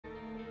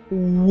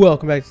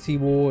Welcome back to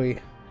TBOI.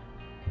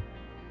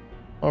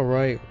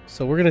 Alright,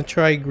 so we're gonna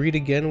try Greed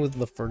again with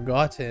the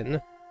Forgotten.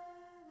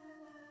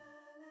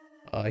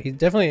 He's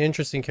definitely an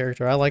interesting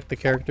character. I like the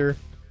character.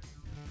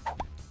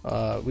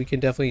 We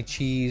can definitely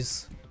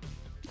cheese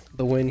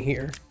the win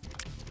here.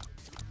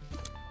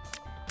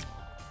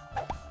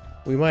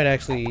 We might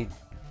actually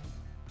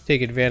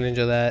take advantage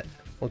of that.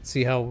 Let's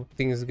see how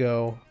things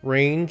go.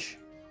 Range.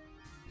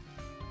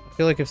 I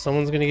feel like if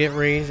someone's gonna get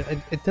range, I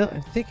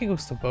think it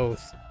goes to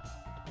both.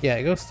 Yeah,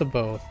 it goes to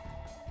both.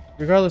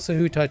 Regardless of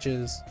who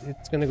touches,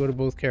 it's gonna go to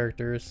both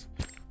characters.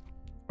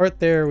 Art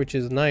there, which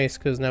is nice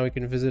because now we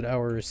can visit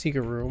our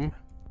secret room.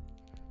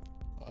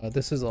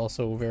 This is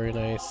also very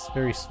nice,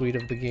 very sweet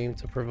of the game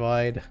to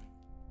provide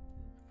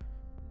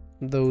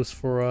those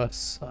for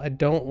us. I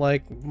don't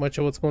like much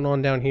of what's going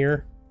on down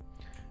here.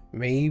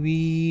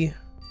 Maybe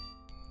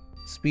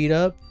speed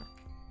up,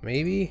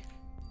 maybe,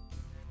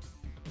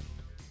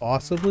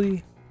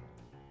 possibly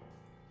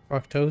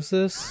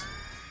Proctosis.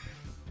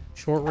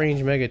 Short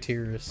range mega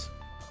tiers.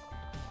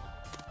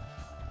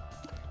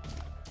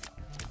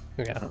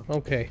 Yeah,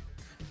 okay.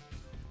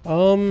 I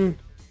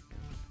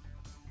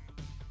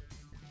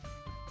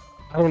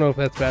don't know if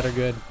that's bad or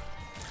good.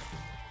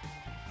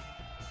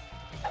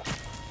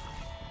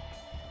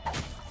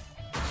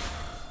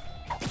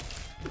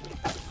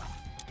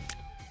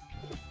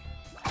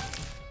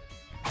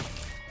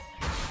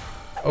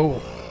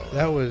 Oh,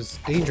 that was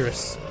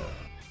dangerous.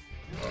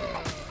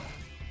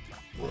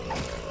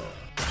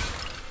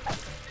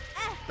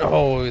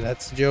 Oh,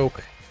 that's a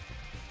joke.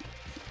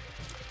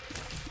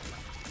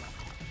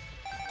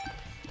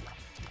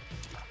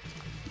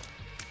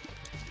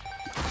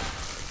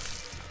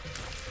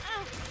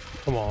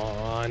 Come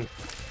on.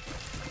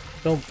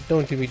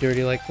 Don't do me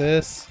dirty like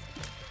this.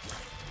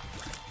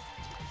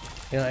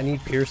 Yeah, I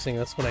need piercing,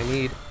 that's what I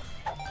need.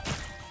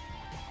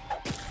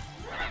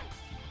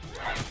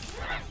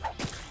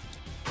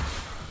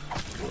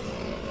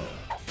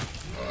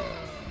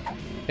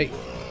 Hey,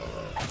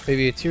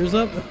 maybe it tears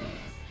up?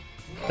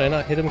 Did I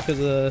not hit him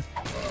because of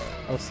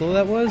how slow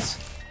that was?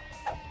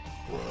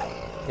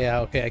 Yeah,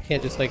 okay, I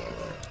can't just like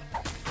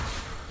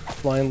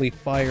blindly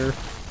fire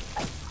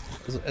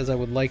as I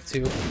would like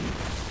to.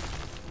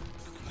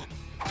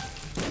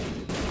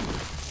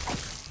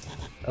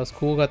 That was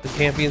cool, got the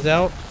champions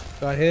out.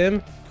 Got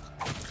him.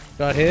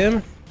 Got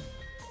him.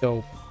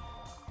 Dope.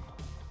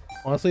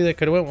 Honestly, that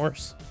could have went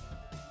worse.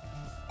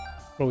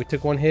 Well, we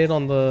took one hit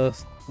on the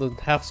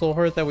half soul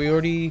heart that we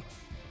already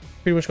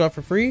pretty much got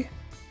for free.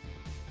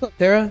 What's up,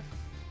 Terra?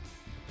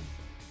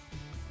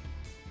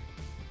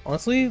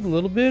 Honestly, a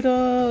little bit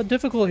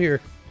difficult here,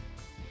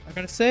 I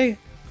gotta say.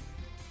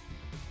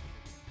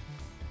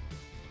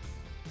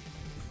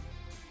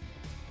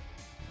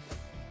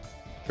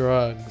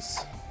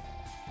 Drugs.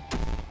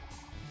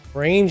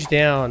 Range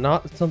down,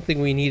 not something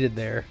we needed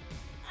there.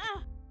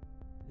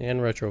 And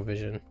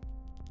retrovision.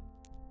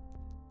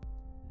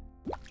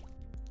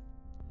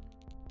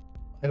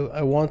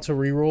 I want to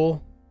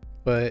reroll,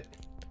 but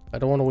I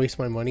don't want to waste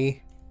my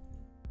money.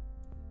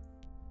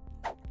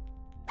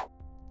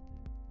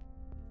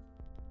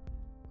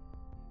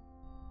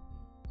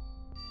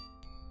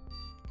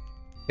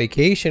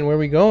 Vacation, where are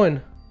we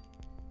going?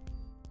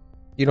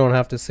 You don't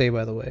have to say,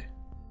 by the way.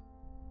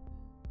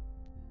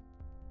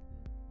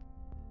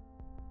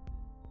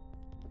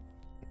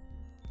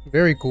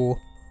 Very cool.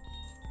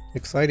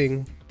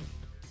 Exciting.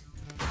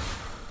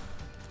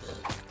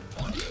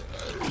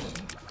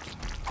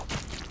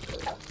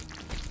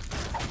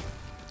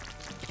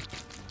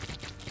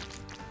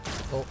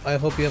 Well, I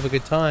hope you have a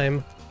good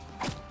time.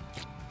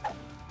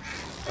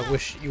 I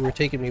wish you were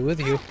taking me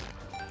with you.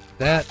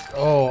 That,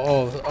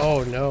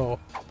 oh no.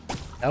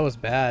 That was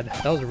bad.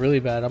 That was really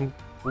bad.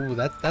 Ooh,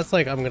 that's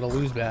like I'm gonna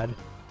lose bad.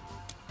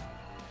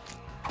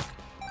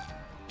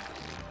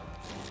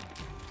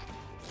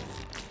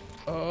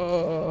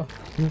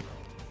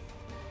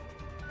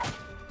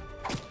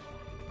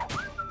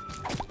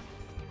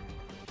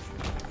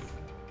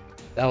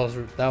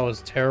 That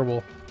was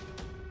terrible.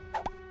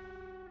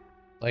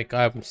 Like,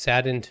 I'm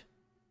saddened.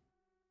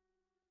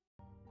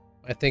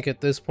 I think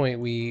at this point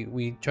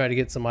we try to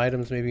get some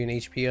items, maybe an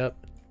HP up.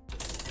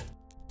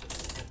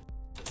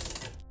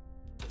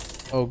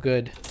 Oh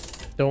good.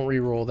 Don't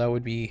reroll, that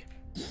would be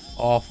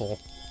awful.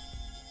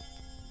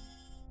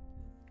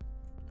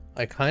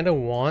 I kind of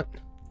want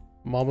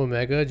Mama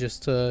Mega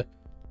just to,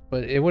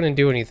 but it wouldn't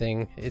do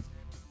anything. I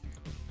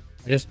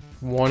just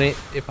want it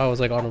if I was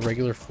like on a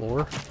regular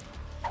floor.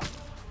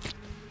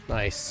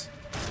 Nice.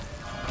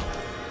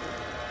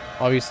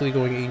 Obviously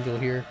going Angel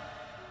here.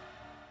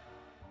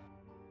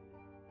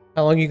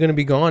 How long are you gonna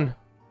be gone?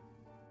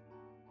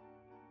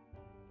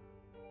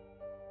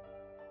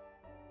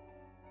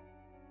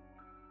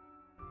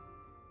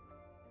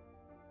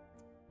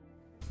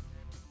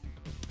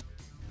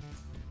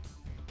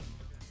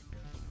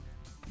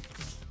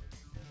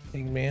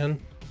 Big man.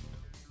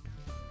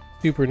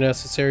 Super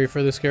necessary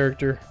for this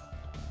character.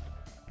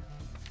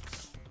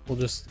 We'll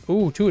just...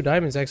 Ooh, 2 of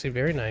diamonds, actually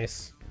very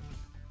nice.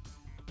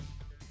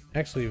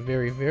 Actually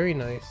very, very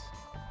nice.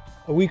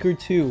 A week or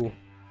two.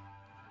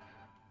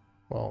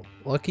 Well,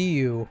 lucky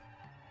you.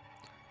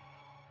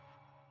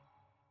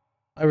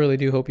 I really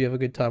do hope you have a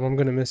good time. I'm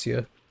gonna miss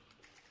you.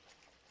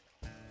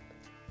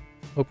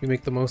 Hope you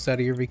make the most out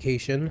of your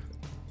vacation.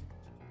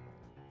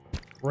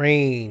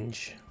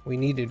 Range. We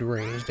needed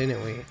range,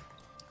 didn't we?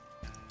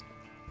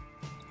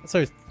 That's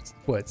our,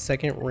 what,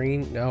 second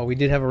range? No, we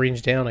did have a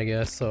range down, I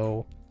guess,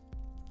 so...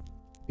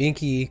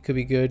 Binky could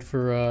be good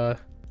for,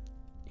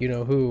 you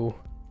know who.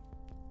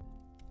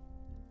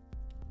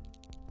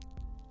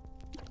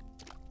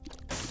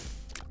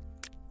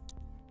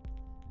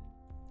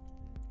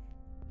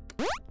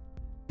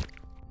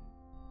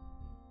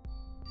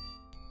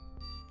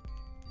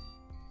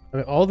 I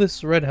mean, all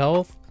this red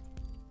health,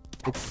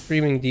 it's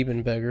screaming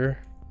demon beggar.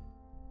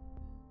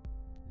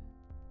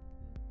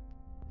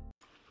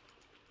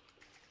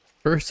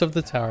 Burst of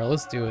the tower,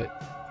 let's do it.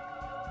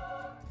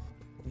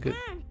 Good.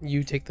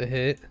 You take the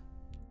hit.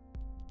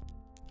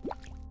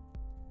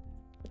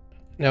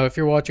 Now, if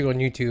you're watching on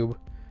YouTube,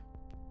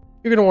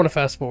 you're gonna want to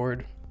fast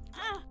forward.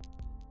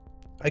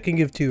 I can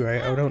give 2,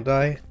 right? I don't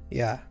die?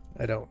 Yeah,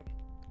 I don't.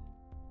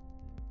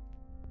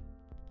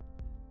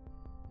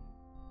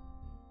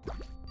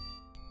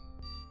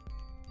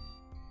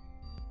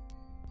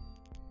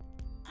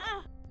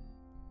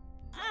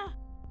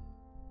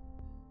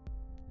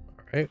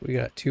 Alright, we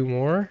got 2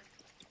 more.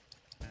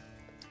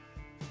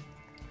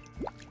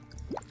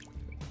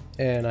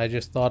 And I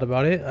just thought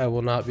about it. I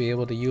will not be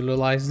able to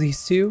utilize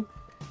these 2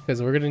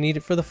 because we're going to need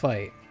it for the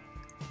fight.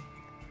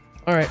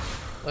 Alright,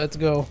 let's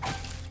go.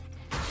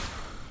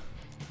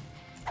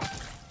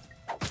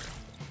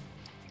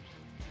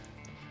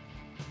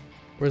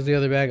 Where's the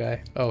other bad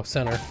guy? Oh,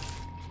 center.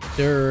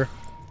 There.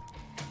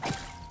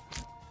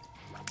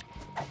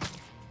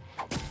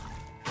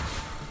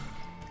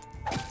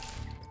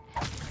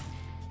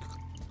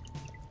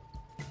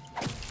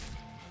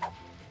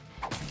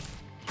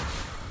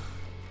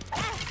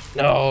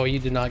 No, you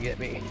did not get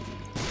me.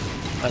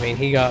 I mean,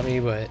 he got me,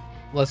 but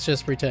let's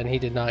just pretend he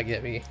did not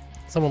get me.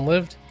 Someone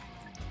lived?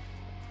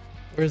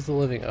 Where's the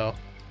living? Oh.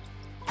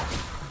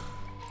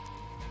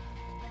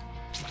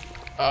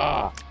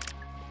 Ah.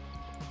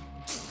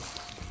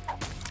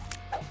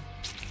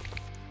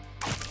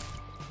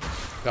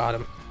 Got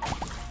him.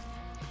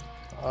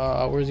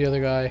 Where's the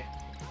other guy?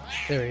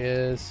 There he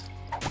is.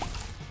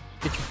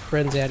 Get your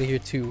friends out of here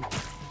too.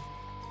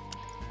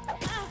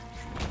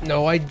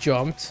 No, I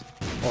jumped.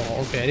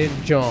 Oh, okay, I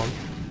didn't jump.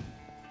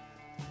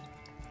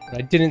 But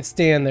I didn't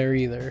stand there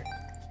either.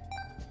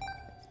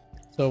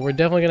 So we're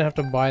definitely gonna have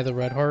to buy the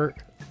red heart.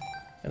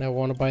 And I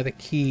want to buy the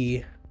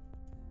key.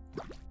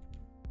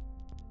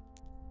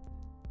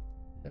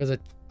 There's a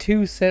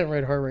 2-cent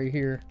red heart right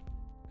here.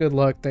 Good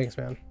luck, thanks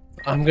man.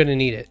 I'm gonna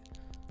need it.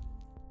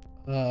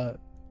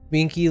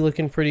 Binky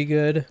looking pretty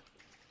good.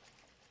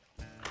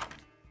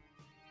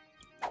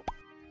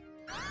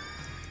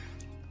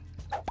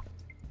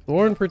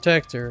 Thorn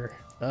Protector.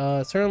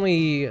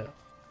 Certainly an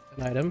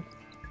item.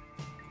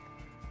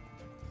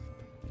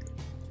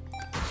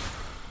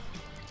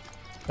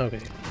 Okay,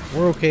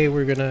 we're okay.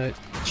 We're gonna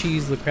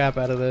cheese the crap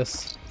out of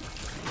this.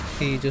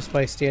 See, just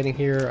by standing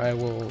here, I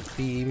will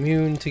be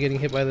immune to getting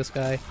hit by this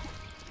guy.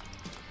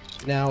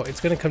 Now, it's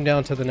gonna come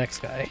down to the next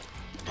guy.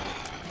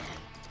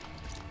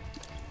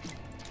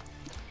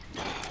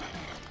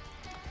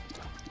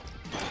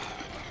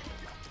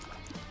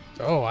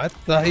 Oh, I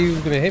thought he was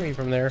gonna hit me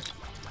from there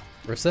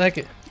for a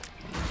second.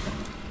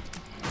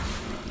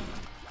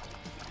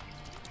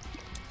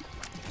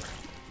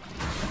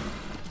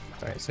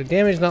 Alright, so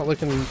damage not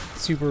looking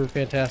super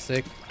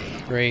fantastic.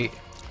 Great.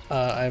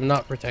 I'm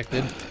not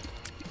protected.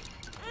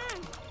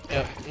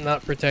 Yep,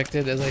 not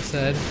protected as I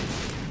said.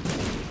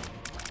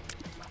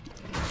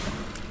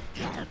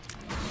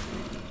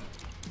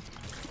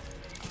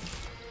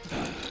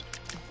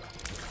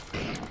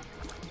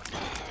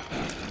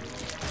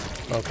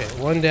 Okay,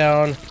 1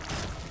 down.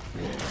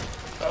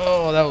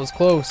 Oh, that was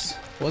close,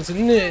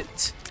 wasn't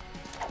it?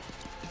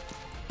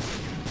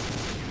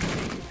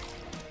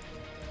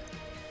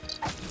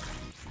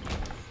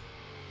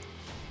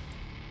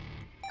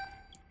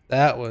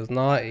 That was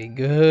not a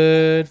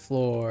good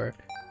floor.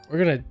 We're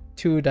gonna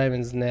 2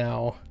 diamonds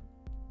now.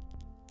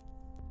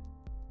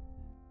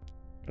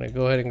 I'm gonna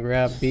go ahead and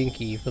grab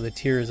Binky for the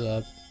tears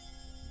up.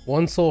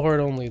 1 soul heart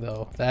only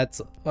though.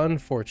 That's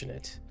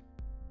unfortunate.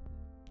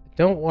 I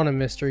don't want a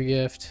mystery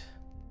gift.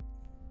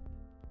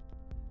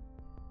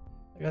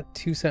 I got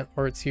 2-cent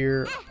hearts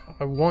here.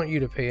 I want you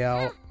to pay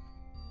out.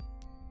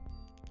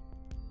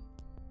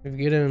 We've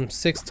given him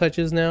 6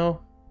 touches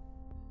now.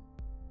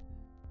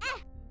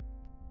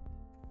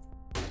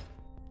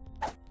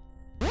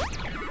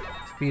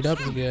 Speed up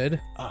is good.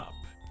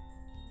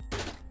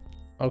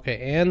 Okay,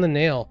 and the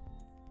nail.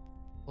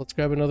 Let's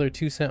grab another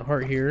 2-cent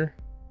heart here.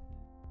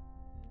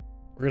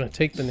 We're gonna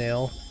take the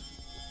nail.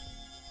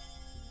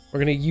 We're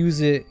gonna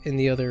use it in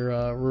the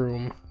other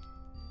room.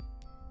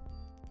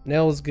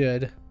 Nail is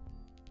good.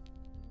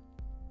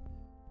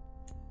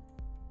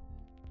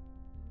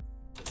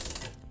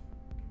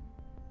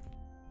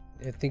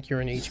 I think you're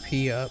an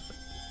HP up.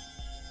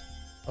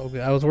 Okay,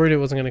 I was worried it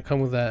wasn't gonna come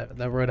with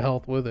that red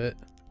health with it.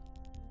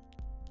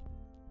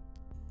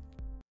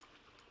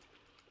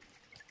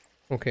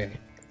 Okay.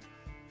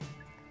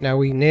 Now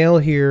we nail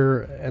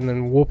here and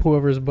then whoop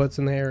whoever's butt's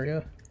in the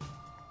area.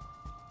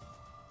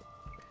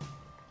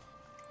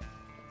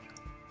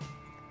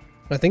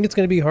 I think it's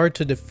gonna be hard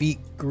to defeat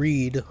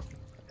greed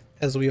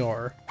as we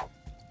are.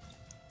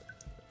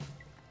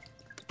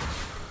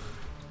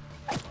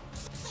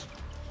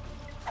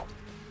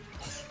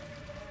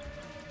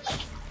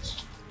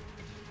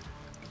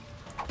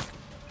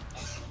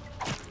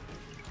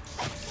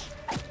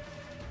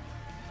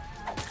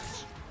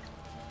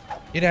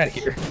 Get out of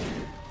here.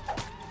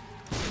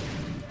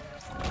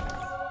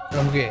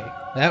 Okay,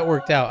 that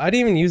worked out. I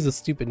didn't even use the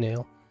stupid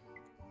nail.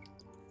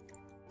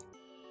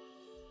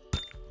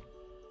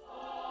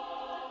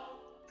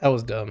 That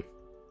was dumb.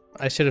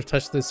 I should have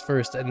touched this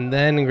first and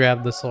then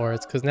grabbed the soul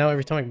hearts, because now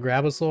every time I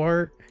grab a soul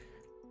heart,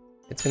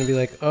 it's going to be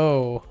like,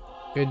 oh,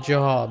 good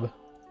job.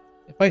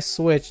 If I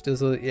switch,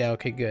 does it... Yeah,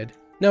 okay, good.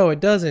 No, it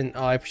doesn't.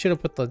 Oh, I should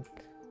have put the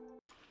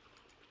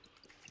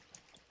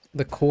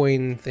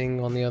coin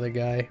thing on the other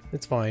guy.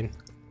 It's fine.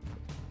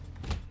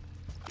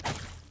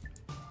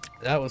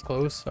 That was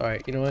close.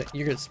 Alright, you know what?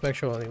 You get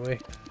spectral anyway.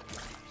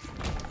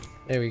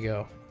 There we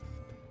go.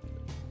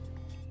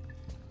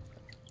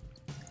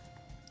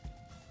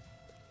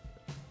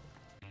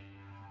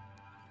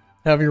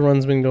 How have your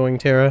runs been going,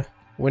 Terra?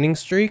 Winning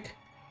streak?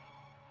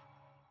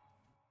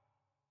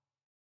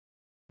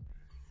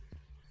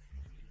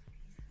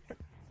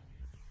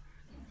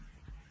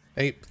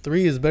 Hey,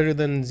 3 is better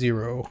than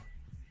 0.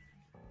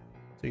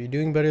 So you're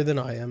doing better than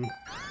I am.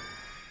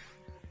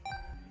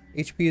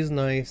 HP is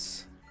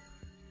nice.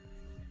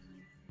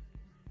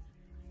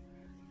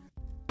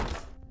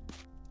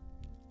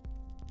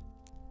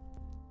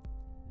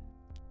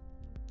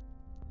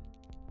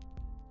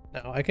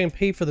 Now I can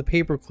pay for the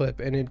paperclip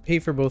and it'd pay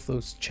for both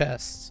those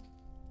chests.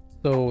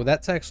 So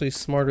that's actually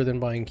smarter than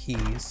buying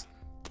keys.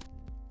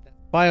 That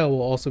file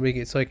will also make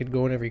it so I could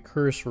go in every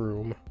curse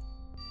room.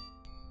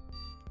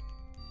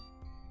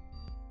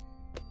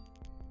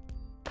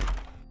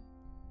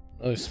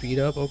 Oh, speed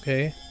up?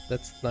 Okay,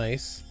 that's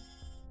nice.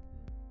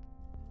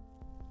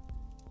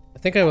 I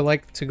think I would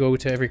like to go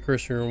to every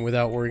curse room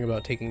without worrying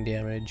about taking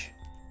damage.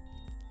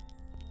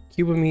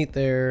 Cube of meat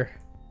there.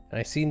 And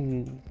I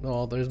seen,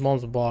 oh, there's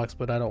Mom's box,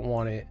 but I don't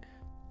want it.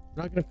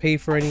 I'm not gonna pay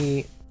for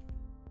any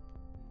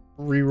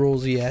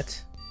rerolls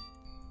yet.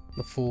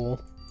 The fool.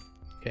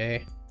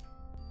 Okay.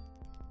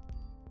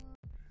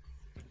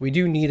 We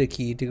do need a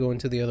key to go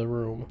into the other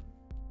room.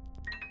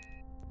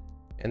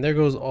 And there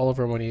goes all of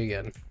our money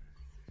again.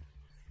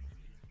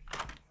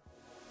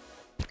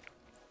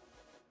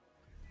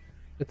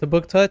 Get the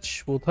book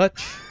touch, we'll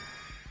touch.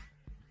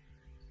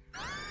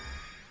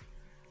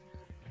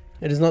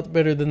 It is not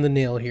better than the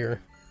nail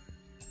here.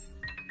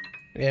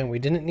 And we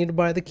didn't need to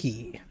buy the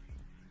key.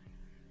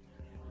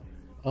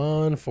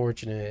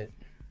 Unfortunate.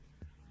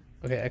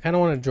 Okay, I kind of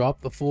want to drop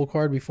the full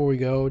card before we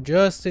go,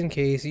 just in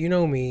case. You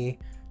know me.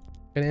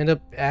 Gonna end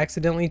up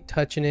accidentally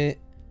touching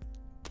it.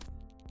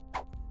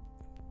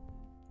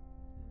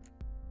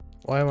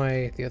 Why am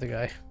I the other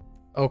guy?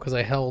 Oh, because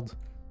I held.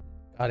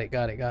 Got it,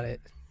 got it, got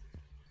it.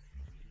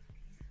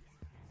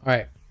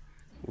 Alright.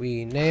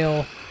 We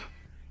nail.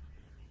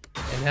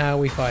 And now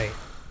we fight.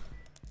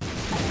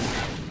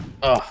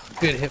 Oh,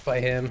 good hit by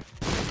him.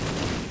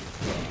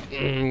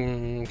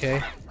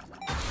 Okay.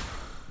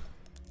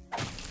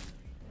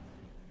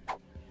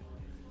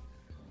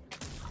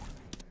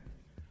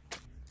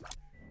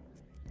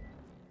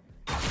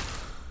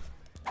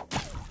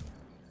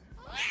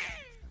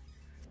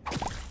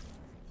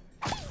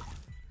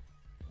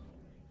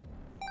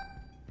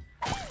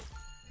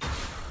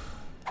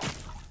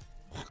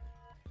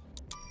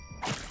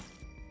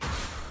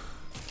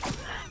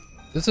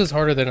 This is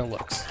harder than it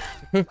looks.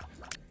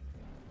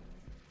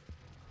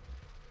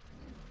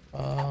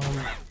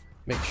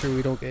 Make sure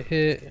we don't get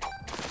hit.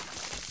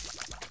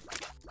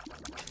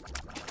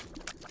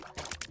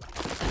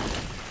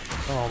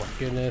 Oh my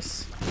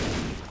goodness.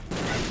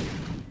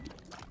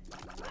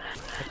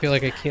 I feel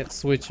like I can't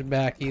switch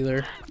back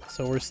either,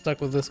 so we're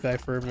stuck with this guy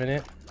for a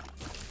minute.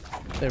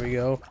 There we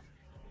go.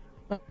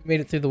 Oh, we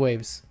made it through the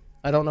waves.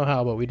 I don't know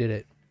how, but we did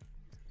it.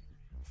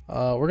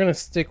 We're gonna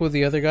stick with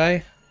the other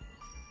guy.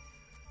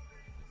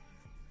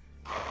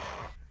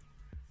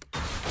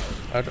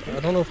 I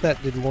don't know if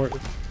that did more.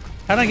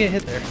 How'd I get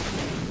hit there?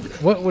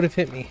 What would have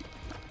hit me?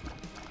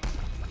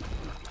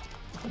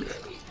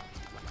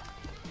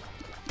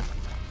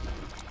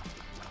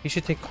 He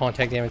should take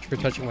contact damage for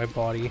touching my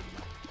body.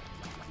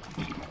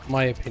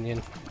 My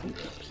opinion.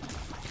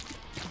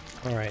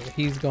 Alright,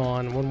 he's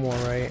gone. One more,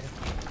 right?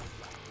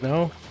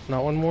 No?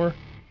 Not one more?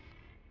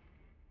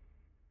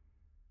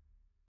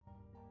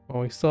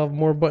 Oh, we still have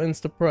more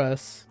buttons to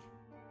press.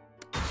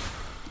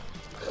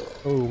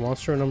 Oh,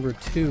 monster number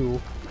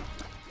 2.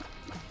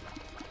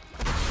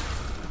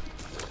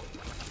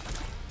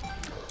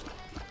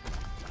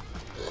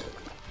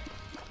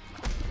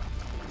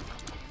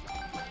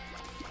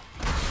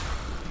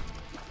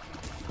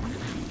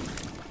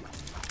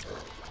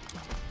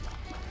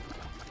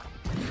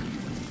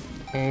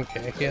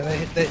 Okay, yeah,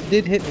 that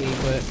did hit me,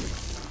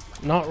 but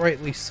not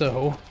rightly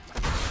so.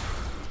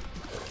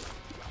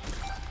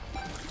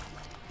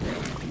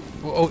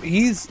 Oh,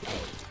 he's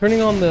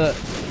turning on the...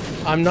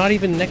 I'm not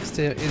even next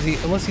to... Is he?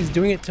 Unless he's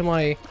doing it to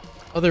my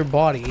other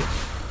body.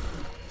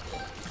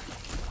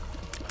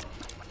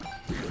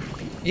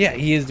 Yeah,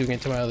 he is doing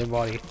it to my other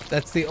body.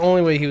 That's the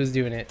only way he was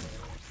doing it.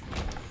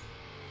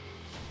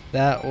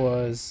 That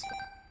was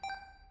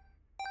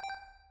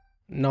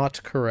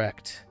not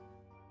correct.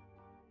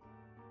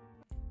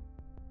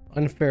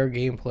 Unfair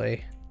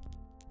gameplay.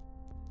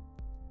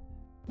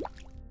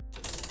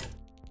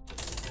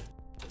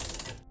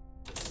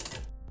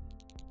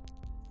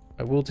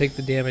 I will take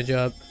the damage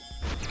up.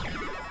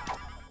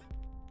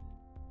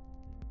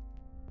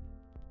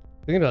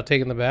 Thinking about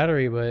taking the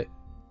battery, but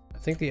I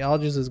think the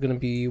algae is going to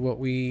be what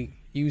we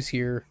use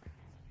here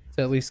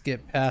to at least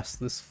get past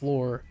this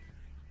floor.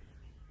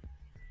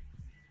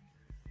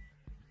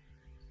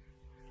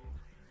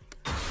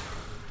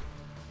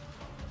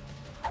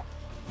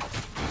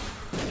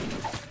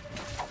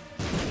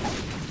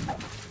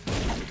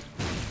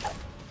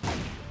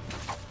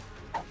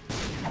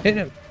 Hit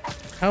him!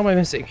 How am I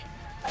missing?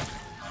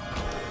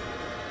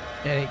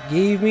 And it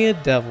gave me a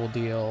devil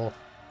deal.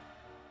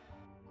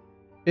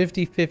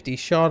 50-50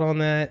 shot on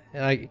that.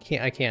 I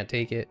can't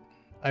take it.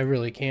 I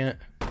really can't.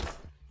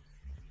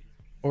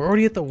 We're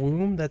already at the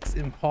womb? That's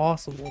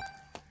impossible.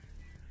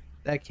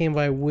 That came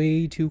by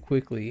way too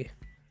quickly.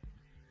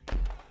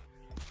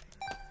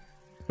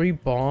 3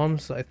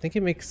 bombs. I think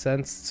it makes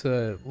sense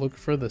to look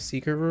for the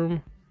secret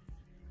room.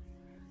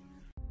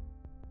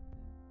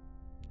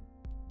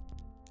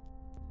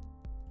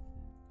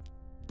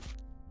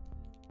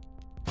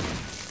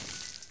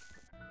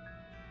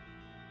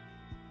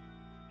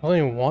 I don't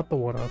even want the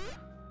 1-up.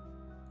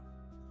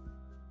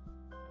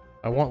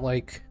 I want,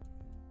 like,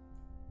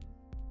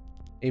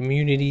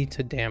 immunity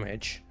to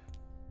damage.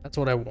 That's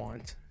what I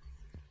want.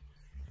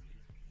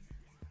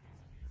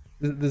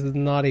 This is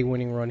not a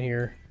winning run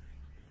here.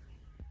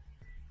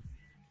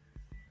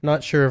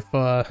 Not sure if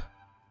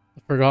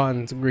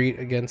Forgotten's great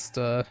against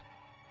or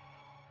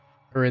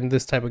in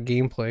this type of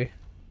gameplay.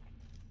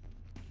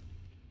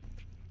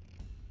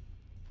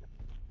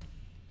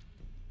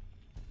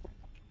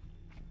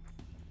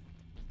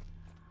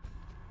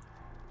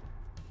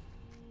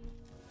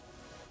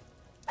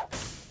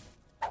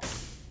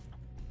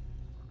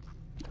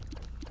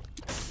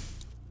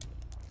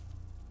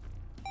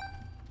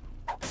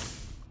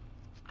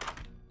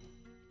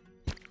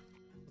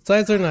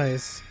 Sides are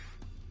nice.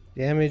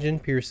 Damage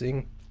and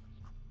piercing.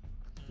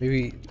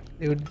 Maybe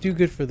it would do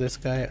good for this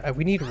guy.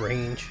 We need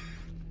range.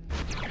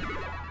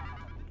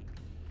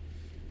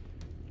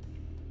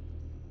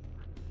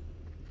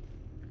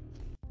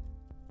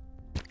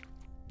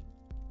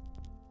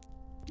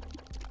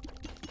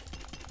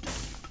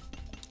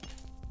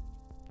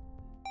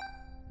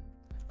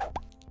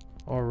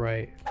 All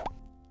right.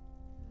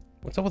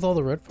 What's up with all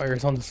the red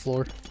fires on this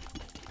floor?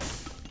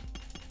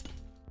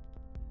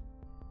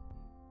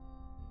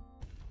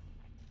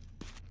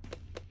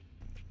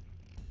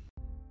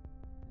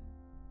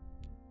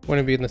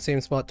 Wouldn't be in the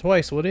same spot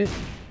twice, would it?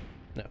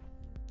 No.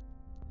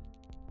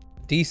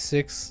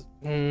 D6.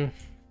 I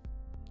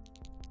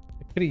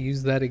could have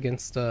used that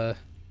against the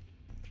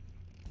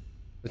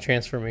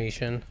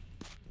transformation.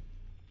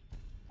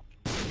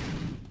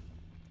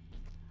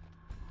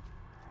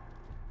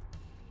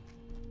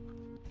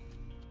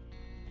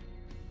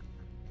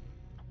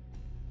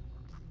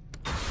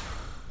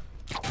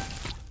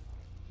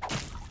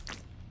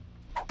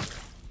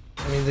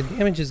 I mean, the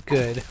damage is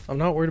good. I'm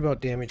not worried about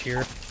damage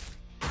here.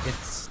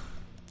 It's...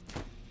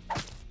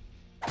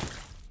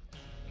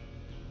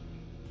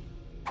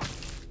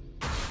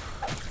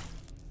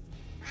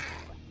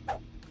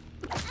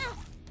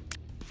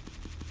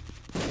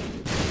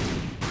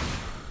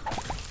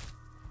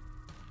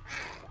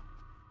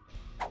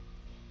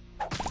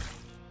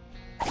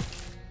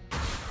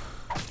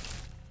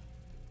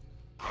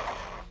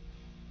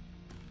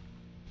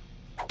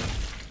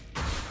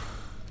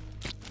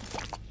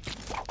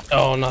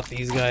 Oh, not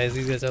these guys.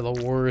 These guys are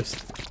the worst.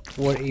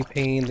 What a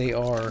pain they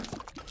are.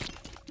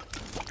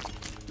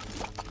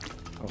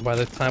 By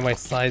the time my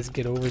sides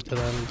get over to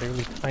them, they're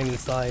really tiny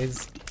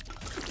size.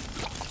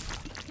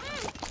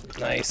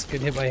 Nice.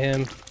 Good hit by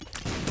him.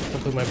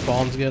 Hopefully my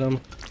bombs get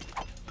him.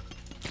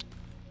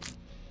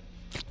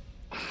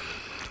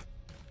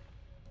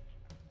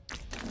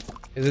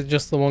 Is it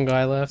just the one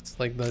guy left?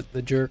 Like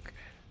the jerk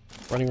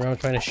running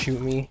around trying to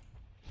shoot me?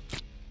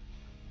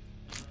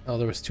 Oh,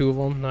 there was 2 of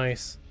them?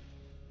 Nice.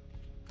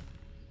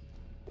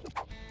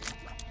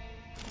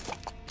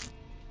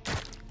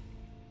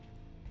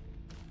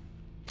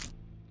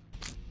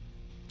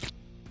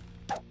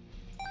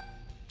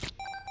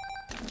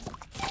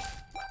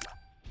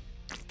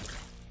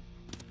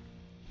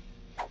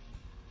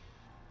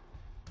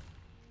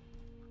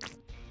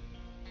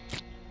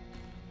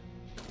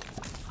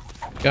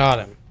 Got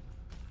him.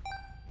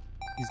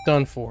 He's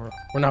done for.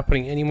 We're not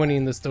putting any money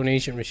in this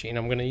donation machine.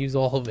 I'm gonna use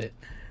all of it.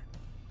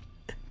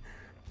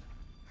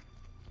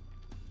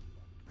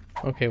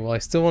 Okay, well I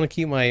still want to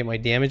keep my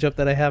damage up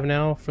that I have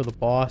now for the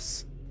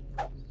boss.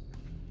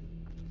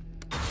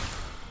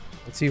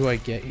 Let's see who I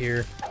get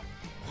here.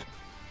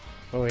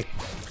 Oh wait.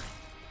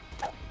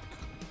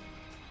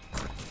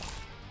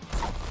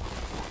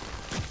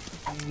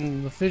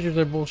 The fissures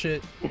are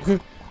bullshit.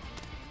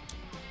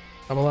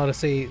 I'm allowed to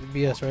say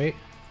BS, right?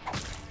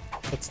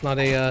 That's not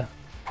a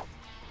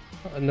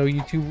no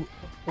YouTube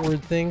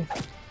word thing.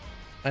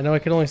 I know I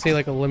can only say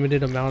like a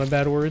limited amount of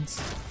bad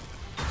words.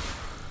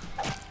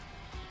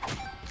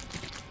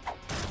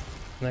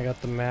 And I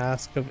got the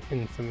Mask of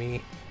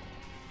Infamy.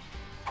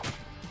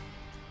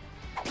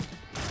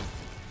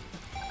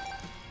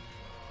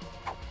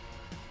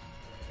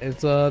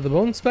 It's the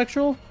Bone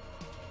Spectral?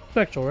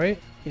 Spectral, right?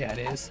 Yeah,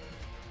 it is.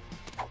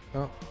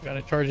 Oh,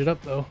 gotta charge it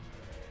up though.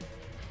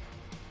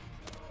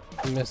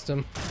 I missed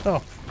him.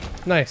 Oh,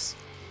 nice.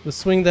 The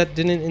swing that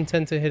didn't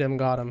intend to hit him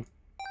got him.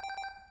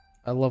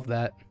 I love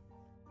that.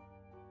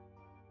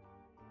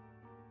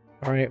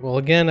 Alright, well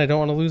again, I don't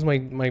want to lose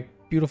my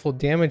beautiful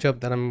damage up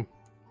that I'm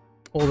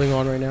holding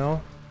on right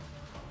now.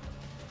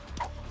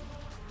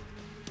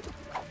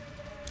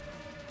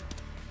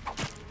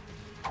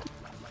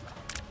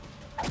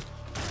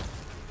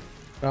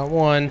 Got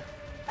one.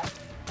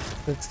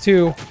 That's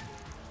two.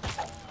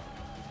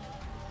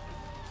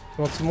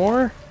 Want some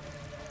more?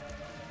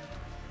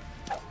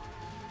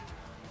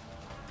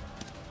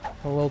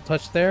 A little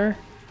touch there.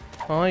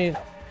 Oh, it's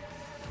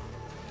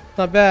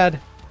not bad.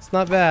 It's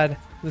not bad.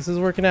 This is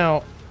working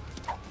out.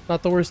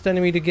 Not the worst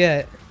enemy to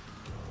get.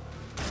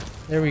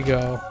 There we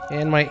go.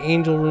 And my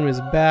angel room is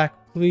back.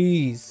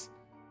 Please.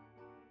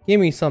 Give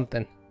me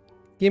something.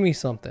 Give me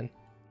something.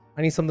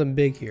 I need something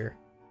big here.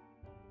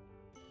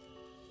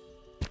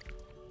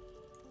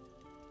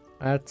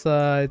 That's,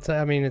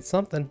 I mean, it's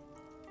something.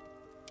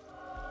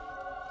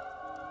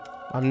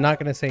 I'm not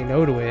gonna say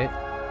no to it.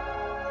 I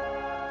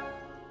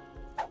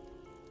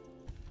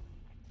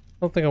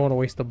don't think I want to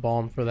waste a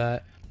bomb for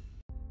that.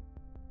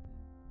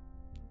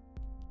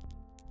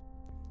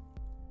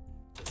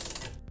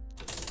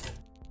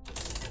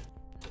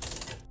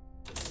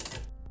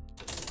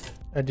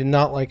 I did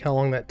not like how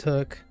long that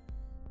took.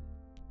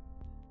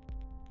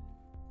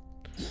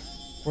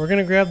 We're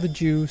gonna grab the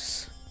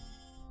juice.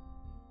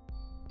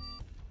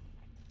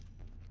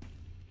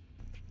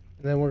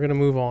 And then we're gonna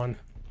move on.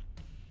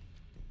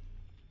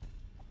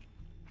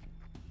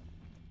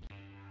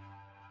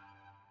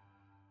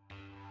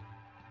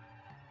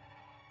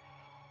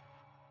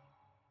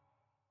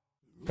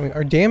 I mean,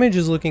 our damage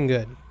is looking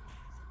good.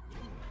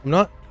 I'm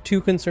not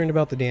too concerned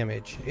about the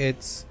damage.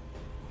 It's...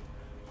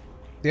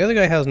 The other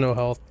guy has no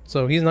health,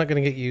 so he's not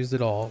going to get used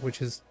at all,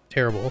 which is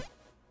terrible.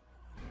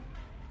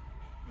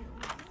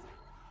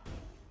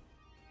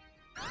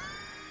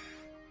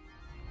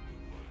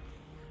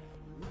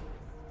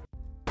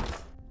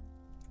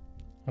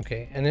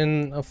 Okay, and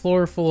in a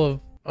floor full of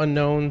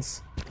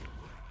unknowns,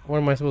 what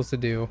am I supposed to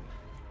do?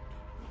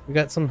 We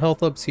got some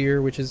health ups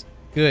here, which is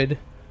good.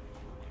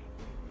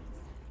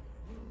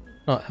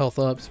 Not health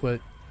ups, but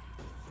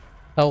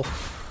health.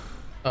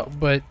 Oh,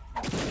 but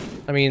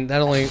I mean that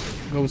only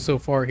goes so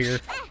far here.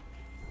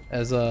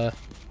 As there's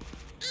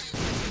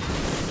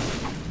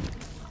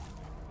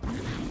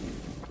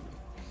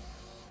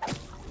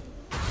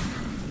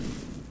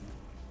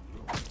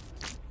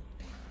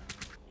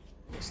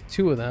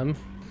two of them,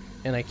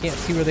 and I can't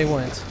see where they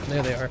went.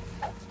 There they are.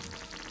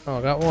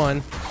 Oh, got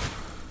one.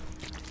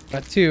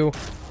 Got two.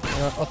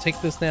 I'll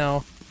take this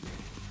now.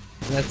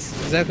 And that's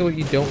exactly what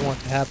you don't want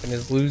to happen,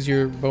 is lose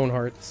your bone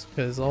hearts,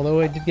 because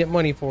although I did get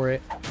money for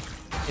it,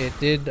 it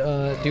did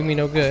do me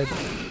no good.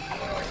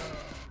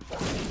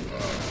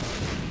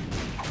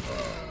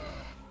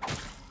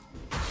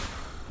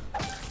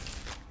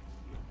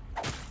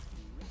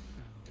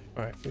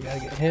 Alright, we gotta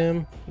get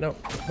him. No,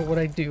 what would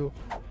I do?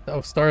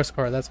 Oh, Star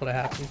Scar, that's what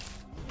happened.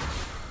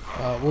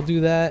 We'll do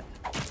that.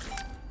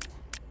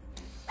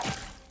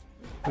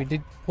 We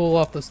did pull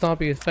off the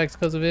stomping effects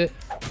because of it.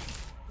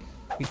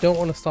 We don't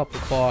want to stop the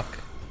clock.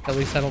 At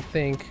least I don't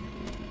think.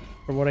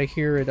 From what I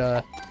hear, it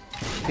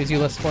gives you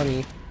less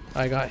money.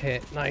 I got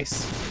hit.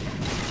 Nice.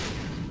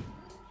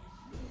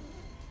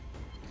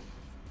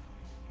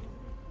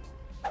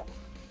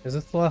 Is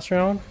this the last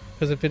round?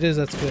 Because if it is,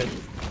 that's good.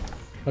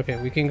 Okay,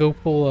 we can go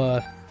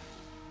pull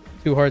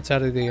 2 hearts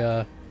out of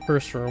the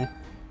first room.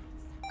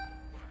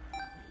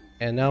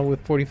 And now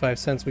with 45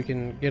 cents we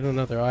can get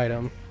another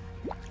item.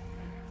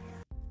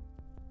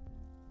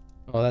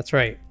 Oh, that's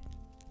right.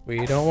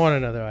 We don't want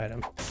another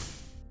item.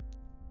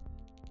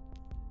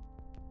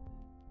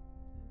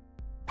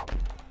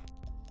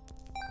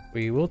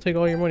 We will take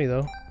all your money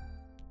though.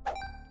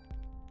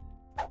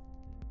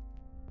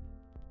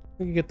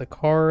 We can get the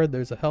card.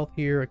 There's a health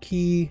here, a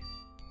key.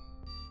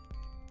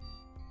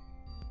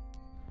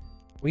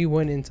 We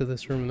went into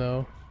this room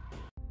though.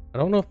 I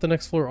don't know if the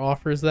next floor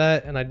offers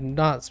that, and I'm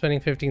not spending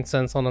 15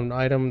 cents on an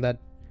item that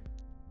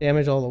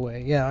damage all the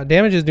way. Yeah,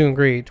 damage is doing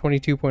great,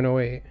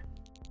 22.08.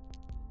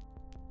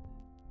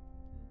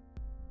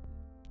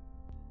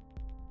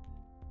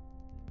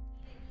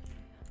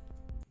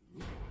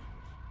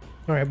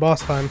 Alright,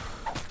 boss time.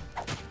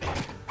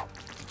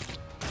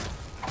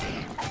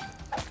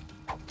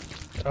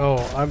 Oh,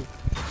 I'm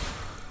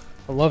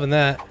loving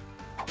that.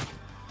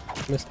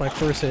 Missed my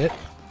first hit.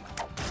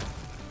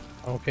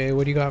 Okay,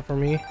 what do you got for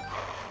me?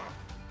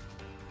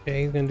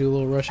 Okay, he's gonna do a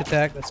little rush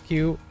attack. That's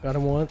cute. Got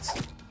him once,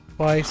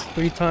 twice,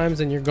 3 times,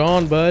 and you're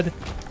gone, bud.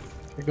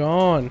 You're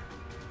gone.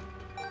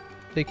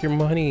 Take your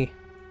money.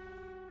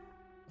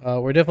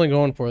 We're definitely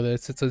going for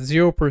this. It's a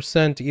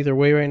 0% either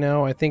way right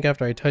now. I think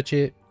after I touch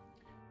it,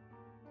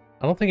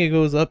 I don't think it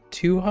goes up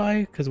too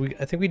high because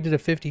I think we did a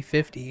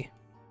 50-50.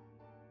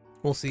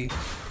 We'll see.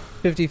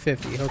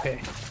 50-50. Okay.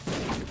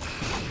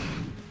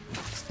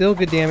 Still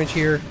good damage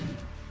here.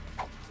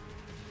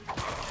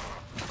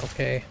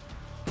 Okay.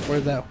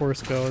 Where'd that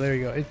horse go? There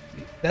you go.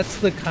 That's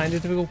the kind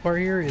of difficult part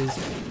here is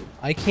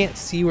I can't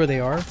see where they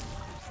are.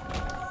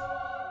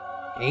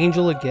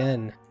 Angel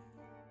again.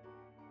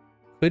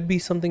 Could be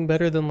something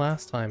better than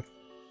last time.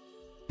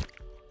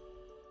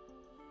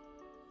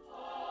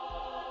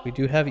 We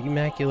do have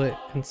Immaculate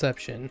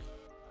Conception.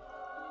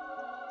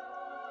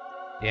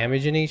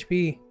 Damage and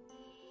HP.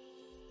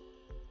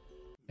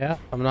 Yeah,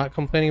 I'm not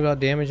complaining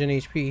about damage and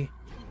HP.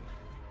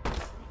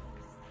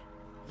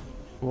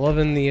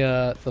 Loving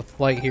the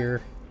flight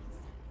here.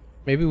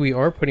 Maybe we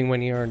are putting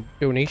money in our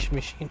donation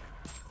machine.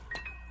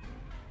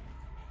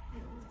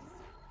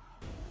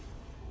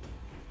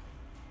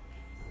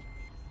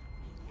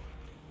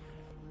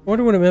 I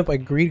wonder what it meant by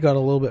greed got a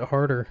little bit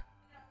harder.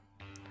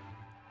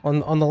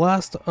 On the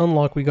last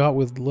unlock we got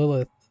with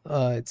Lilith,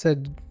 it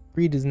said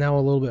greed is now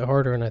a little bit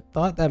harder, and I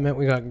thought that meant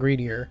we got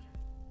greedier.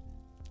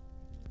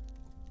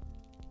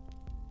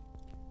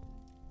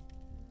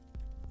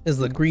 Is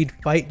the greed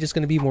fight just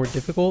going to be more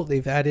difficult?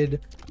 They've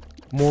added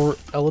more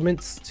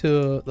elements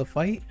to the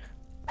fight?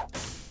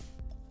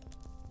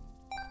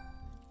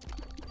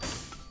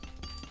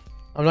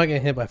 I'm not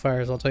getting hit by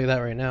fires, I'll tell you that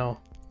right now.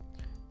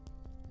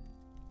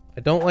 I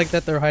don't like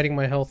that they're hiding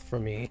my health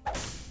from me.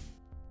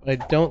 But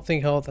I don't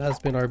think health has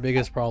been our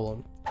biggest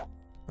problem.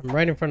 I'm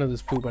right in front of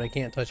this poop, but I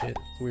can't touch it.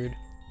 It's weird.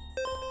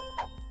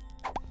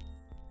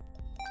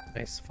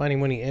 Nice. Finding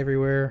money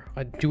everywhere.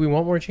 Do we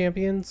want more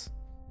champions?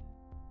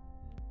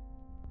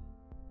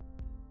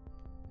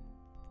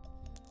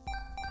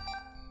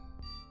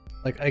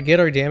 Like, I get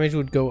our damage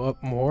would go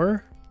up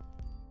more,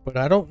 but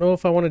I don't know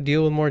if I want to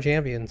deal with more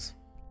champions.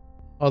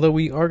 Although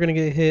we are going to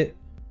get hit.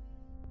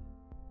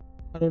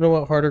 I don't know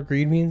what harder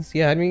greed means.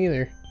 Yeah, me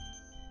either.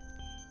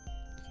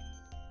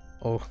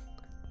 Oh.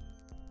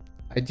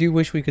 I do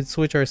wish we could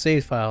switch our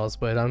save files,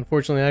 but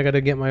unfortunately I gotta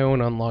get my own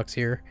unlocks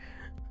here.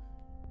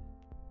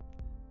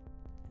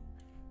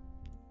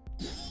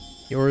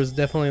 Yours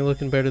definitely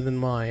looking better than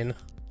mine.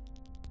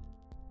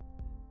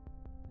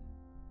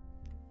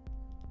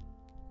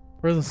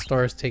 Where do the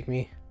stars take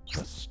me?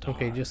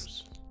 Okay,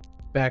 just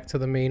back to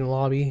the main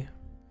lobby.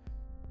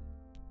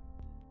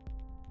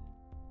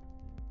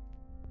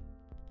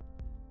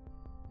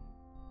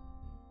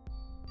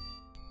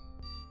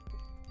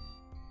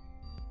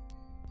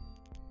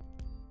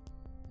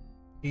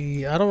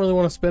 I don't really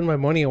want to spend my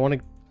money. I want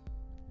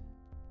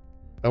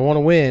to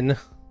win.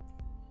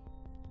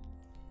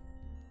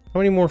 How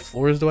many more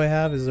floors do I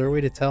have? Is there a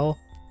way to tell?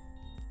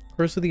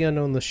 Curse of the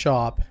Unknown, the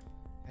shop.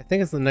 I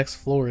think it's the next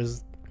floor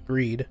is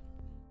greed.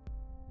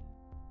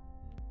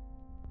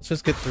 Let's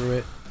just get through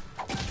it.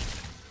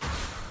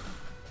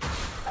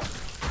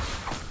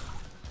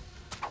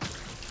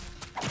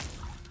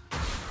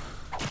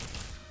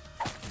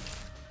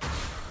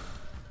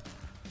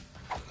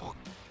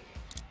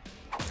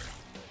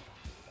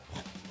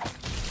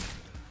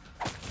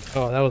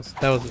 Oh, that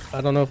was,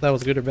 I don't know if that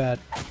was good or bad.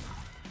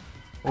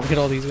 We'll hit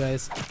all these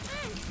guys.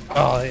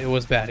 Oh, it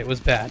was bad, it was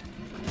bad.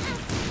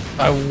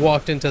 I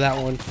walked into that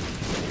one.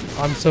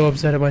 I'm so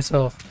upset at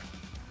myself.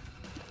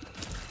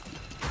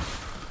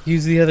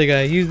 Use the other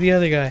guy, use the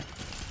other guy.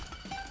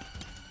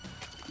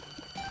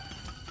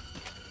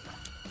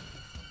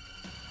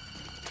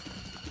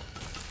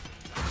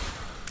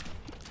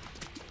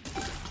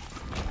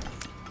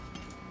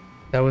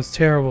 That was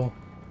terrible.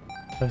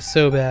 That was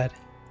so bad.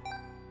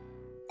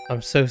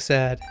 I'm so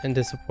sad and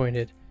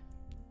disappointed.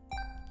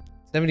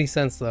 70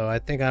 cents though. I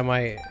think I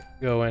might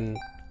go and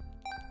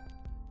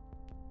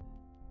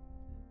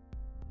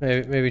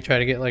maybe try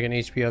to get like an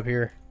HP up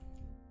here.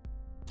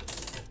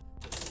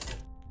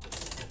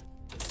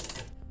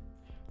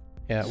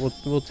 Yeah,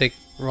 we'll take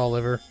raw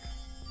liver.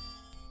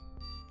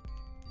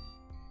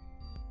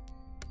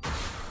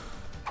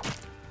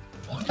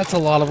 That's a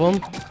lot of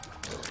them.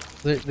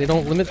 They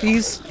don't limit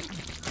these?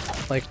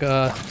 Like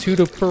 2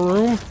 per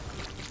room?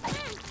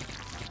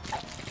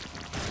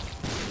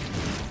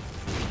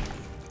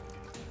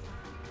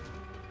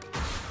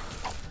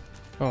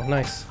 Oh,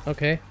 nice.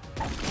 Okay.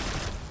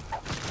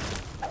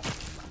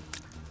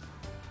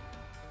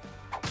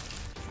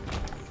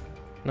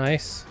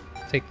 Nice.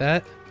 Take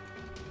that.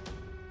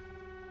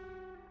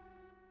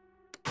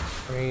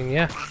 I mean,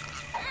 yeah.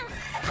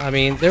 I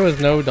mean, there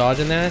was no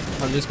dodging that.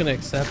 I'm just gonna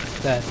accept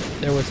that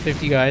there was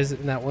 50 guys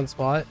in that one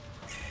spot.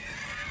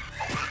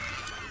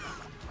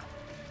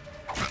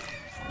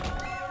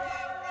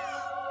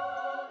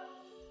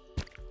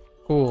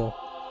 Cool.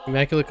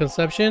 Immaculate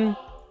Conception?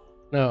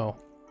 No.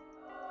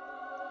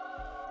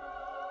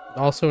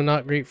 Also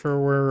not great for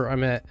where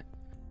I'm at.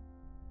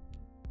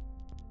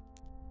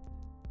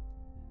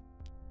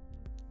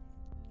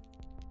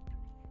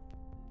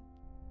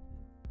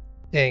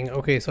 Dang,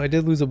 okay, so I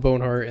did lose a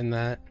bone heart in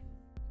that.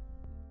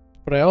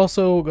 But I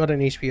also got an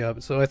HP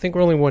up, so I think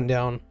we're only one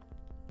down.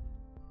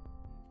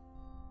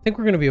 I think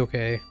we're gonna be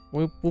okay.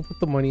 We'll put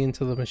the money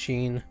into the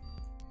machine.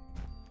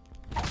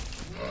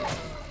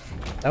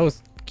 That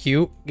was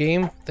cute,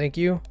 game. Thank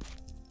you.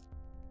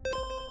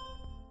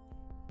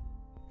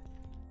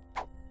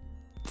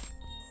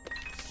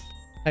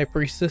 High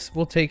Priestess,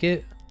 we'll take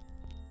it.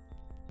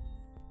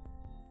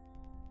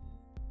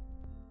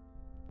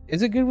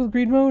 Is it good with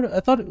greed mode?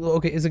 I thought,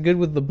 okay, is it good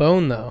with the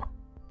bone though?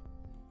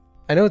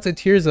 I know it's a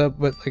tears up,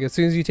 but like as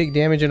soon as you take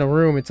damage in a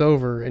room, it's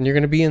over, and you're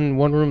gonna be in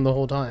one room the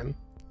whole time.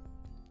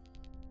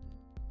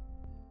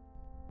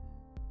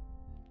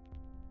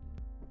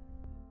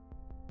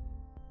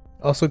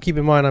 Also keep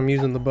in mind I'm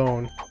using the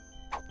bone.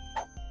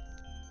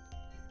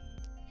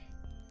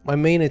 My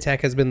main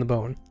attack has been the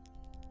bone.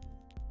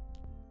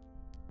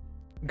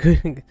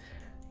 Good.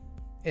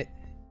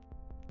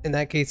 In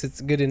that case,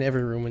 it's good in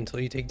every room until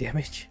you take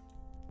damage.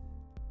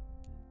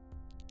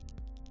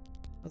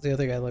 How's the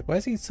other guy look? Why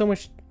is he so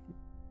much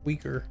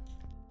weaker?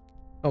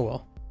 Oh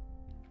well.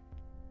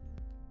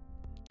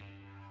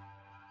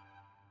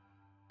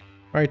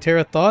 Alright,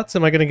 Terra, thoughts?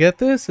 Am I gonna get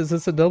this? Is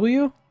this a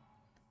W?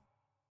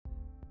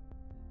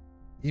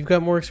 You've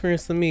got more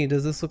experience than me.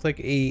 Does this look like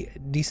a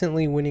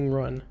decently winning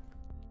run?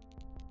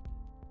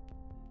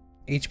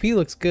 HP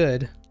looks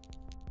good.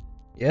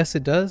 Yes,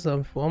 it does.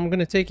 Well, I'm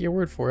gonna take your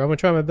word for it. I'm gonna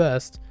try my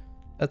best.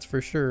 That's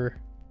for sure.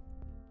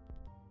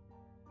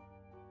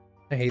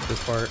 I hate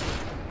this part.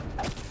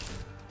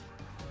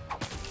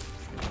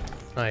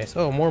 Nice.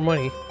 Oh, more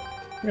money.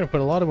 We're gonna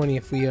put a lot of money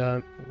if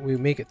we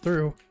make it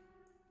through.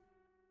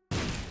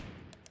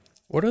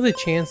 What are the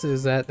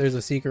chances that there's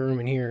a secret room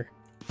in here?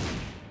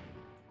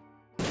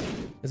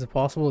 Is it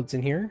possible it's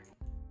in here?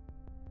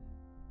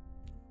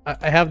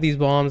 I have these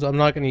bombs. I'm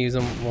not gonna use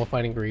them while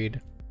fighting greed.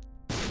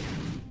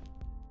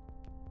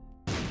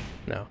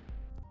 No.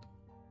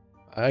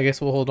 I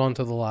guess we'll hold on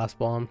to the last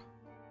bomb.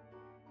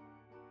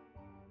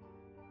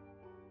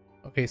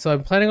 Okay, so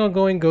I'm planning on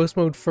going ghost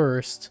mode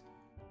first.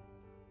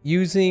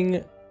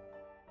 Using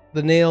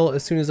the nail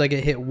as soon as I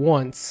get hit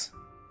once.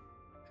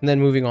 And then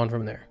moving on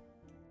from there.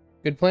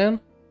 Good plan?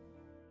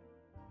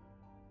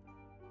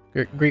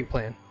 Great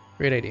plan.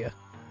 Great idea.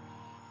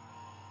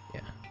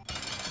 Yeah.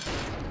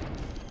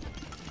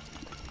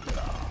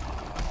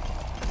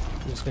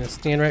 I'm just gonna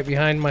stand right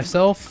behind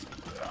myself.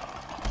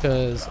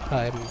 Because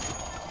I'm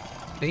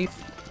safe.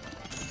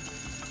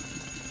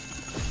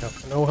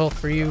 No health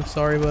for you.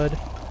 Sorry, bud.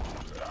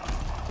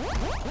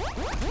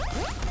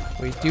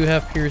 We do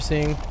have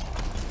piercing.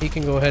 He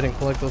can go ahead and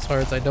collect those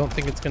hearts. I don't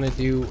think it's going to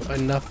do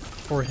enough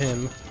for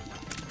him.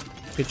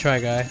 Good try,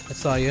 guy. I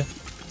saw you.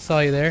 Saw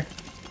you there.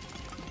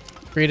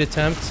 Great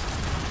attempt.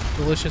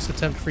 Delicious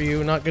attempt for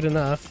you. Not good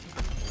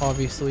enough,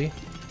 obviously.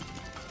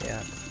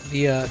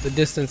 Yeah, the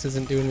distance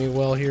isn't doing me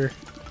well here.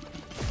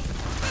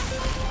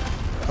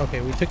 Okay,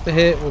 we took the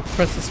hit. We'll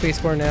press the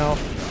spacebar now.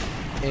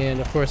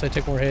 And of course I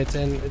took more hits,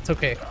 and it's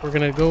okay. We're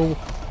gonna go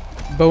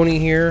bony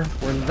here.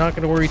 We're not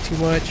gonna worry too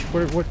much.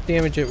 What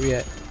damage are we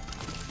at?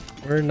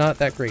 We're not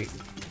that great.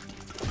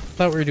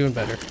 Thought we were doing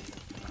better.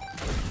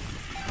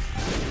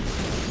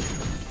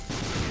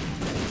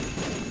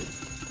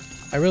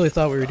 I really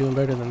thought we were doing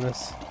better than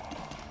this.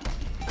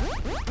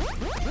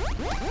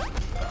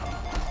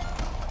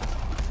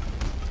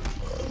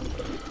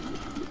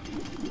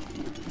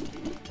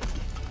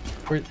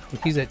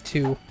 He's at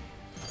 2.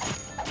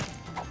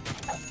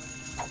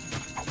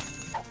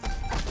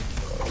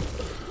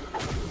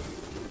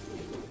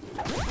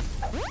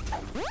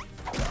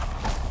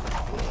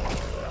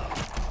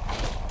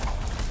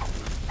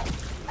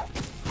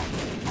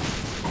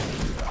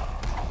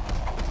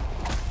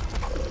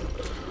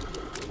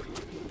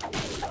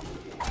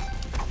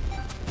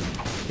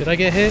 Did I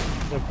get hit?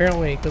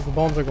 Apparently, because the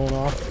bombs are going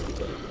off.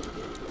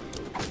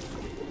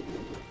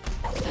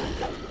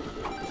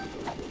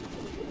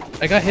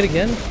 I got hit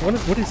again?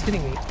 What is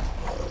hitting me?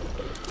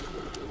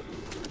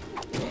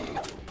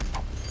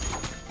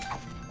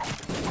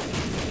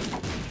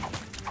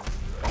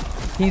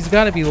 He's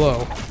got to be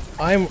low.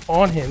 I'm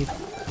on him.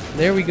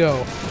 There we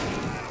go.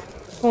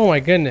 Oh my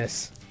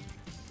goodness.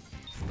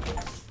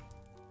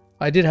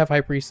 I did have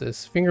High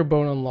Priestess. Finger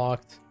bone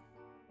unlocked.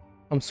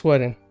 I'm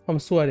sweating. I'm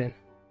sweating.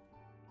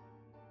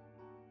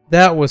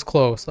 That was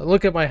close.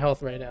 Look at my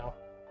health right now.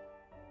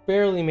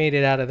 Barely made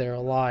it out of there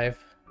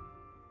alive.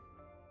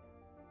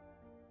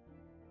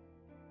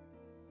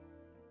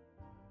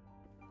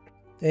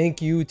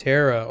 Thank you,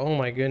 Terra. Oh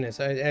my goodness.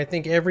 I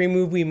think every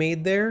move we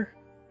made there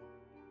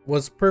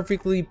was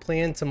perfectly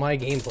planned to my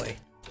gameplay.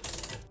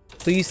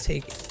 Please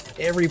take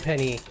every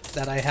penny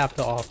that I have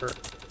to offer.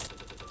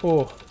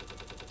 Oh.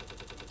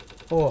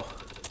 Oh.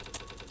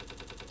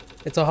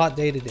 It's a hot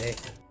day today.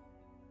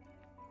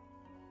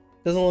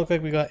 Doesn't look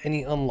like we got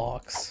any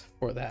unlocks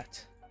for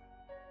that.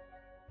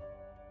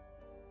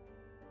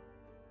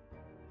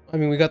 I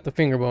mean, we got the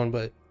finger bone,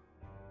 but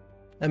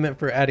I meant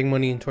for adding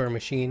money into our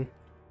machine.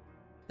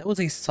 That was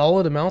a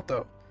solid amount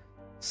though.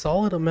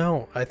 Solid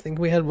amount. I think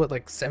we had what,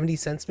 like 70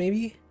 cents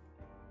maybe?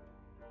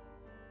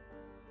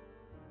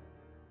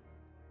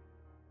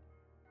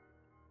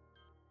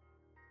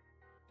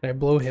 Can I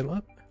blow him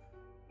up?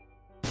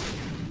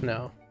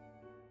 No.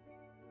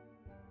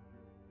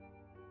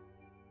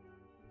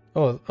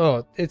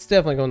 Oh, it's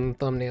definitely going in the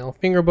thumbnail.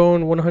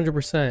 Fingerbone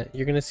 100%.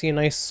 You're gonna see a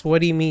nice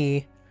sweaty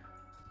me.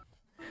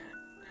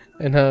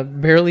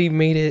 And barely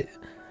made it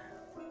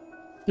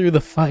through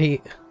the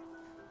fight.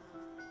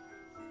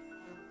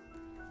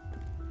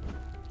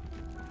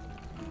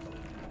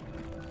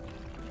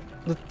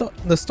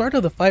 The start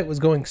of the fight was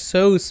going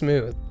so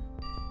smooth.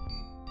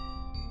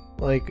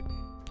 Like,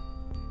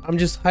 I'm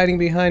just hiding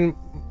behind,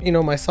 you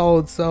know, my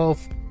solid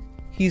self.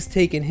 He's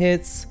taking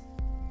hits.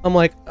 I'm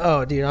like,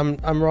 oh dude,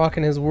 I'm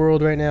rocking his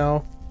world right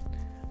now.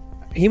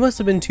 He must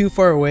have been too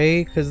far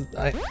away because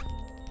I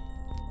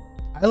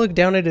look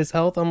down at his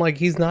health. I'm like,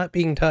 he's not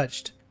being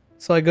touched.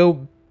 So I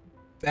go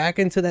back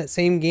into that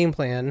same game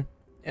plan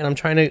and I'm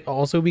trying to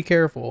also be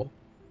careful.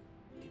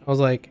 I was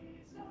like,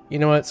 you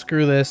know what?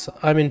 Screw this.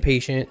 I'm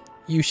impatient.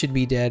 You should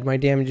be dead. My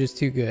damage is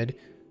too good.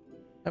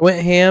 I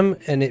went ham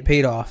and it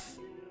paid off.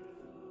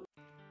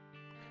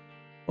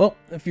 Well,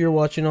 if you're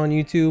watching on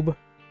YouTube,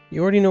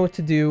 you already know what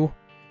to do.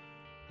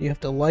 You have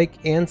to like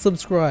and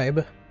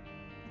subscribe.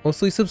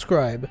 Mostly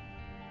subscribe.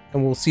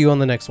 And we'll see you on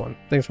the next one.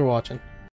 Thanks for watching.